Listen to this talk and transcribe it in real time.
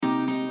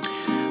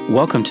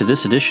Welcome to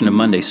this edition of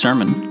Monday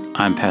Sermon.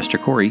 I'm Pastor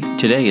Corey.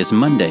 Today is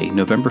Monday,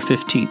 November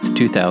 15th,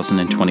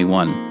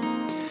 2021.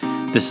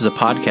 This is a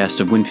podcast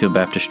of Winfield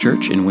Baptist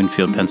Church in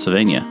Winfield,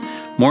 Pennsylvania.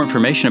 More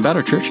information about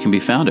our church can be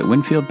found at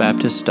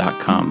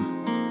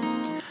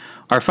winfieldbaptist.com.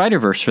 Our fighter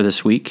verse for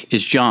this week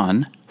is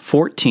John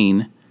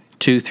 14,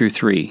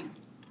 2-3.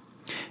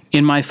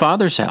 In my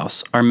Father's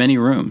house are many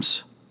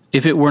rooms.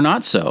 If it were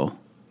not so,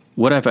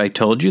 what have I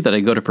told you that I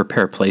go to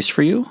prepare a place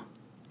for you?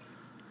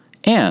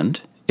 And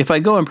if I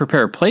go and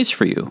prepare a place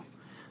for you,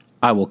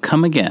 I will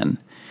come again,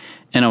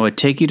 and I will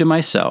take you to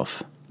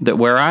myself, that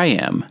where I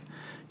am,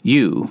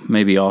 you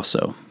may be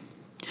also.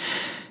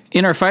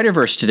 In our fighter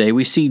verse today,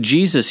 we see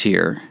Jesus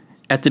here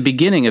at the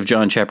beginning of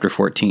John chapter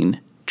 14,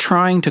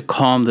 trying to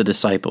calm the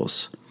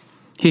disciples.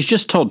 He's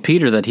just told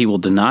Peter that he will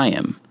deny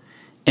him,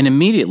 and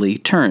immediately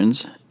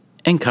turns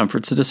and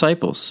comforts the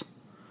disciples.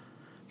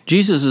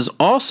 Jesus is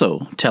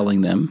also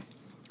telling them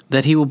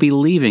that he will be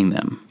leaving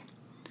them,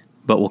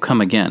 but will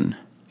come again.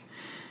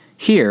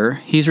 Here,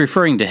 he's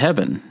referring to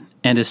heaven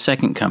and his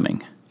second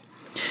coming.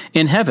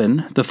 In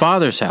heaven, the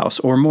Father's house,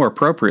 or more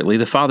appropriately,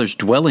 the Father's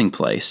dwelling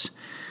place,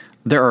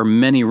 there are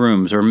many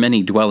rooms or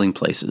many dwelling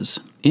places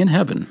in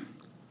heaven.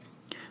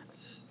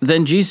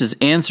 Then Jesus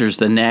answers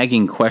the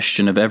nagging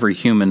question of every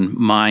human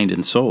mind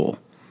and soul.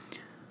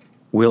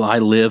 Will I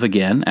live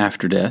again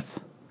after death?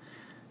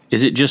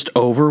 Is it just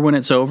over when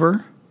it's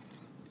over?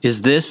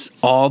 Is this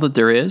all that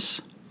there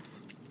is?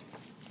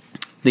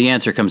 The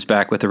answer comes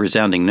back with a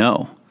resounding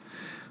no.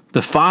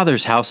 The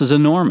Father's house is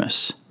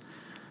enormous.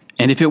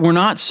 And if it were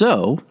not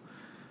so,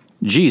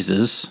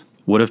 Jesus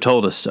would have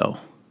told us so.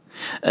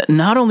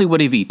 Not only would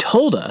he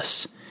told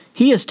us,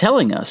 he is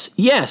telling us,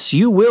 yes,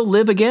 you will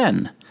live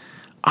again.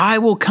 I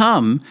will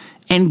come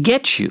and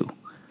get you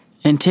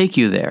and take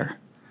you there,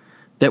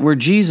 that where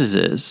Jesus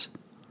is,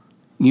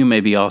 you may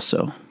be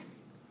also.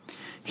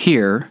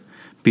 Here,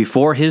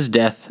 before his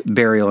death,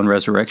 burial, and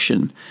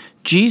resurrection,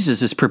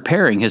 Jesus is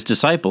preparing his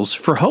disciples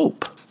for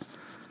hope.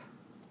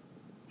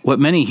 What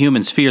many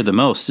humans fear the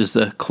most is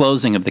the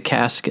closing of the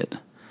casket.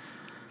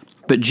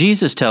 But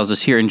Jesus tells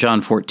us here in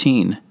John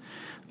 14,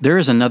 there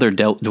is another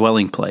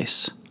dwelling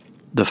place,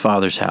 the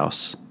Father's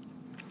house.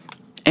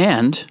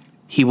 And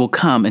he will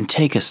come and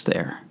take us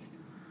there.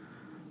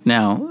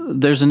 Now,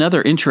 there's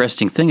another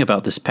interesting thing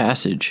about this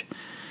passage.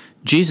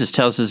 Jesus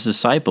tells his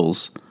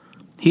disciples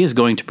he is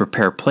going to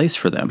prepare a place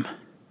for them.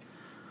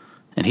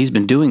 And he's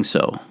been doing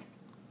so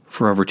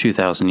for over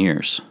 2,000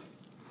 years.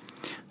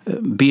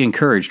 Be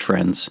encouraged,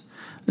 friends.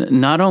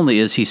 Not only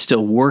is he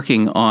still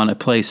working on a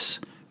place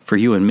for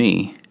you and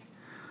me,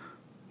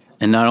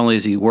 and not only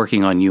is he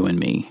working on you and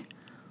me,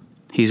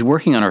 he's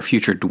working on our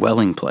future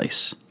dwelling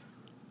place.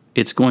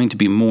 It's going to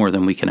be more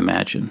than we can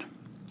imagine.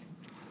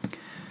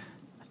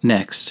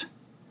 Next,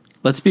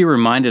 let's be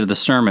reminded of the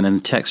sermon and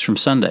the text from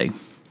Sunday.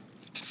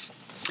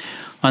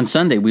 On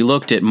Sunday, we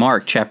looked at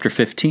Mark chapter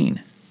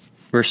 15,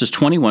 verses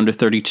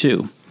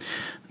 21-32,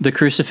 the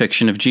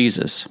crucifixion of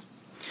Jesus.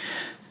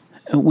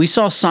 We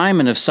saw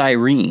Simon of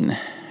Cyrene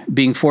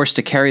being forced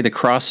to carry the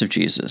cross of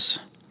Jesus.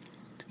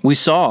 We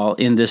saw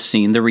in this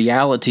scene the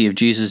reality of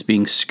Jesus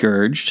being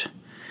scourged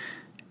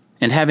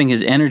and having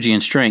his energy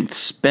and strength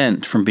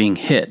spent from being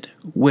hit,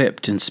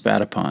 whipped, and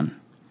spat upon.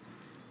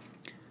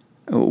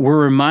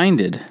 We're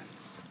reminded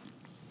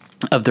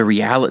of the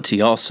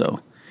reality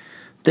also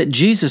that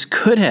Jesus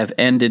could have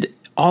ended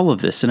all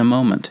of this in a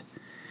moment.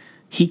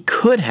 He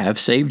could have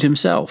saved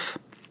himself.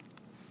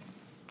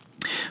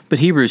 But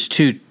Hebrews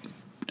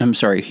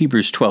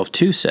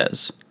 12:2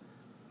 says,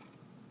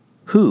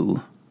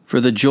 who, for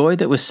the joy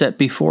that was set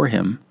before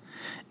him,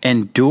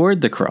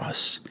 endured the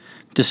cross,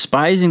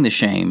 despising the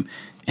shame,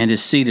 and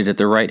is seated at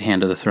the right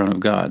hand of the throne of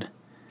God.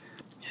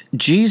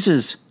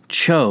 Jesus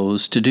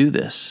chose to do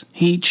this.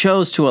 He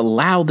chose to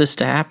allow this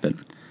to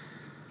happen.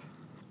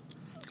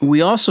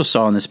 We also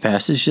saw in this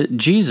passage that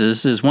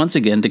Jesus is once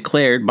again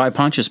declared by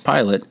Pontius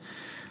Pilate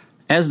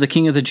as the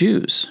King of the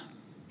Jews.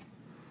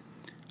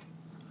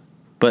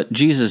 But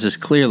Jesus is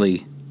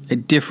clearly a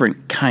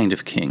different kind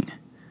of king.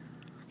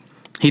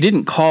 He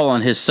didn't call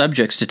on his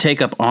subjects to take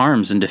up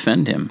arms and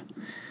defend him.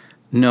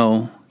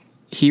 No,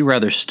 he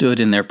rather stood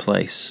in their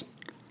place.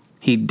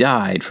 He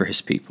died for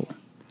his people.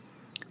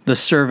 The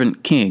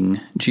servant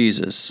king,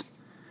 Jesus,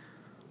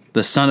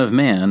 the Son of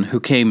Man, who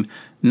came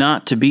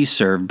not to be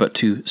served, but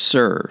to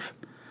serve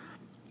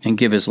and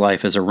give his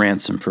life as a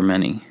ransom for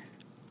many.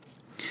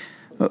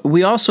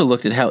 We also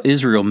looked at how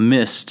Israel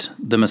missed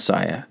the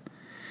Messiah,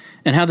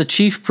 and how the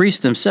chief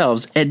priests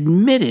themselves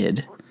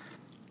admitted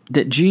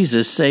that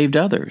Jesus saved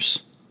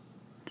others.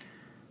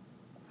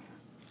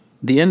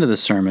 The end of the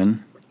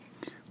sermon,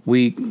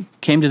 we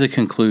came to the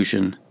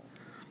conclusion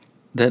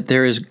that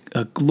there is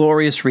a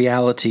glorious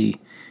reality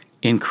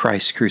in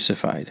Christ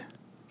crucified.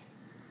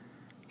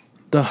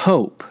 The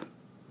hope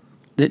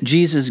that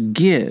Jesus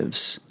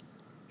gives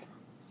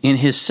in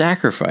his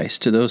sacrifice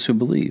to those who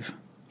believe.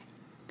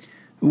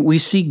 We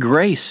see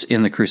grace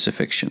in the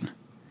crucifixion.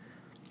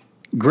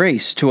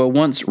 Grace to a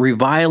once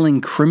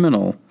reviling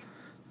criminal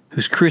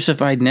who's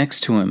crucified next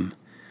to him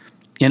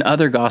In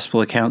other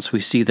gospel accounts, we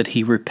see that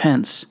he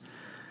repents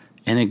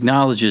and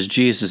acknowledges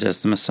Jesus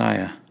as the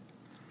Messiah.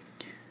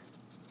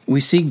 We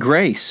see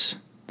grace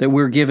that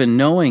we're given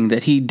knowing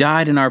that he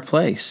died in our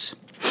place.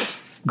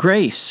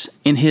 Grace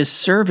in his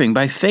serving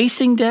by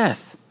facing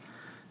death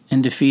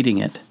and defeating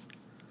it.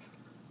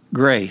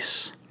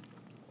 Grace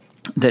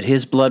that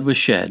his blood was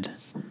shed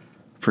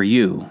for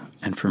you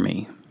and for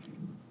me.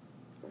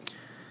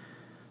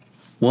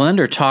 We'll end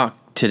our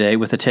talk today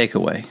with a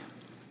takeaway.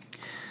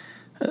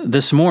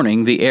 This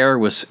morning, the air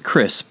was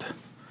crisp.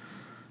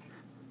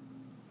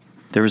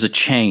 There was a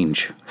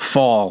change.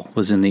 Fall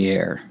was in the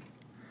air.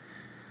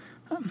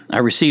 I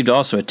received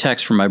also a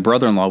text from my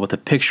brother-in-law with a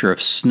picture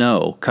of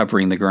snow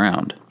covering the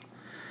ground.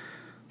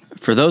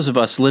 For those of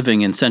us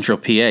living in central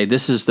PA,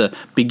 this is the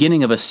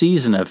beginning of a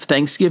season of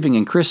Thanksgiving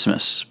and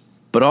Christmas,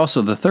 but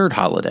also the third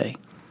holiday,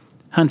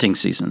 hunting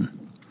season.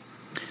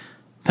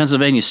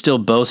 Pennsylvania still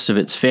boasts of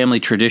its family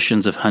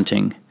traditions of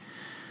hunting,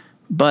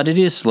 but it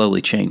is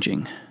slowly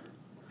changing.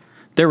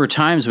 There were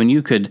times when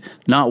you could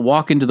not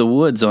walk into the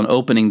woods on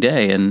opening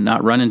day and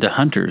not run into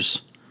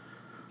hunters,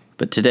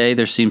 but today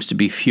there seems to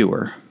be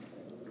fewer.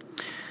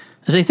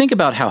 As I think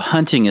about how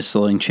hunting is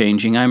slowly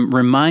changing, I'm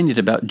reminded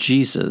about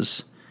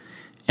Jesus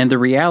and the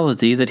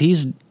reality that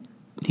he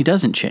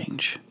doesn't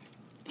change.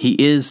 He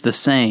is the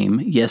same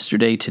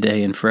yesterday,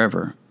 today, and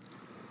forever.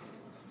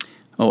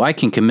 Oh, I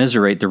can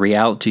commiserate the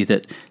reality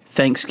that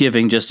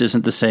Thanksgiving just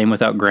isn't the same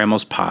without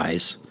Grandma's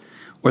pies,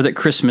 or that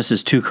Christmas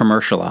is too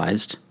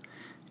commercialized.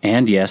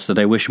 And yes, that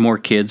I wish more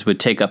kids would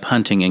take up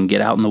hunting and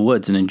get out in the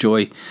woods and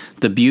enjoy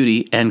the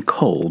beauty and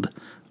cold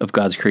of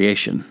God's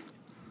creation,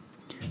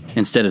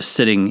 instead of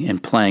sitting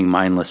and playing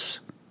mindless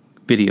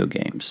video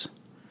games.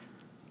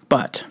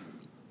 But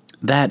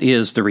that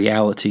is the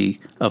reality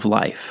of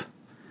life.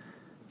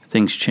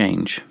 Things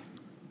change.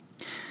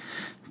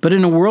 But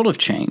in a world of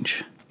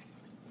change,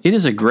 it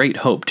is a great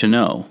hope to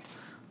know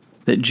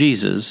that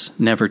Jesus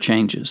never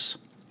changes.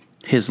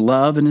 His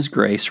love and his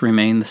grace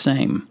remain the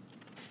same.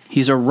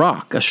 He's a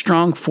rock, a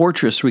strong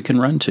fortress we can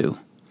run to.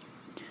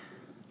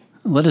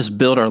 Let us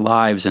build our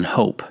lives in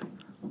hope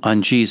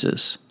on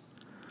Jesus,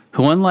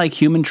 who, unlike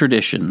human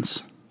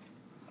traditions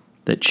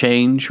that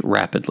change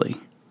rapidly,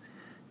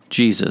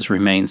 Jesus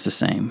remains the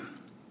same.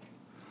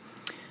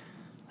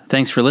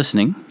 Thanks for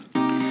listening.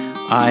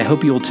 I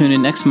hope you will tune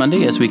in next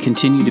Monday as we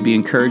continue to be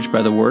encouraged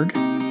by the Word.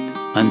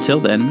 Until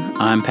then,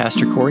 I'm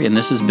Pastor Corey, and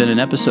this has been an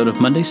episode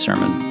of Monday's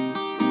Sermon,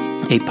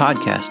 a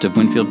podcast of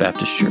Winfield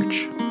Baptist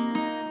Church.